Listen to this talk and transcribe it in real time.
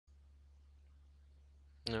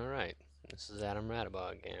Alright, this is Adam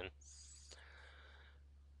Radabaugh again.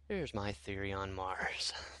 Here's my theory on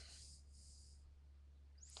Mars.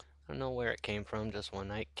 I don't know where it came from, just one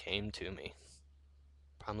night came to me.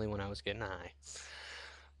 Probably when I was getting high.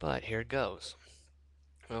 But here it goes.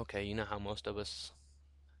 Okay, you know how most of us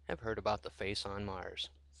have heard about the face on Mars.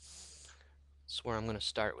 That's where I'm going to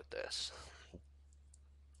start with this.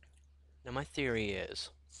 Now, my theory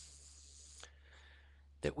is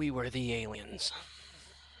that we were the aliens.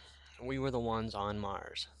 We were the ones on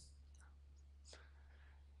Mars.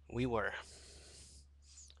 We were.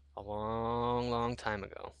 A long, long time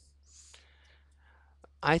ago.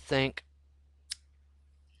 I think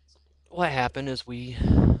what happened is we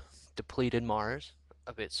depleted Mars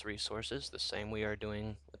of its resources, the same we are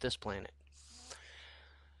doing with this planet.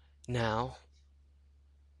 Now,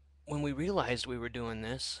 when we realized we were doing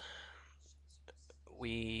this,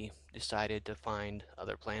 we decided to find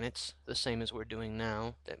other planets, the same as we're doing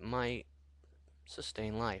now, that might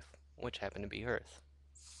sustain life, which happened to be Earth.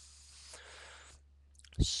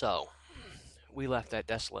 So, we left that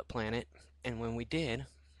desolate planet, and when we did,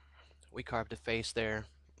 we carved a face there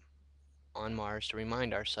on Mars to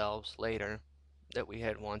remind ourselves later that we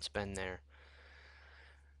had once been there.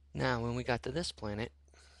 Now, when we got to this planet,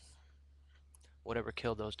 whatever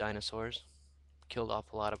killed those dinosaurs killed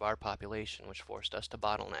off a lot of our population, which forced us to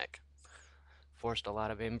bottleneck. Forced a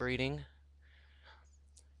lot of inbreeding,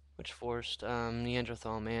 which forced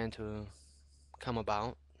Neanderthal man to come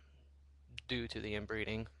about due to the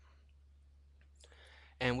inbreeding.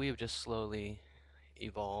 And we've just slowly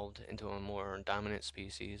evolved into a more dominant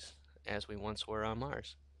species as we once were on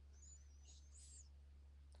Mars.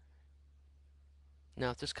 Now,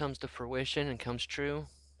 if this comes to fruition and comes true,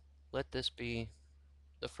 let this be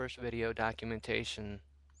the first video documentation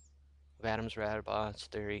of Adams Radabaugh's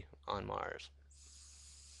theory on Mars.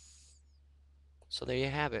 So there you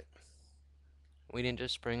have it. We didn't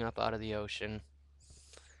just spring up out of the ocean.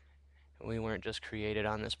 We weren't just created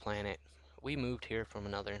on this planet. We moved here from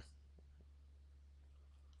another.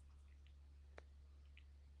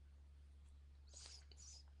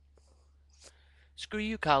 Screw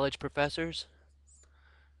you, college professors.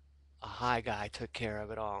 A high guy took care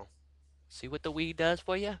of it all. See what the weed does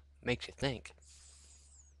for you? Makes you think.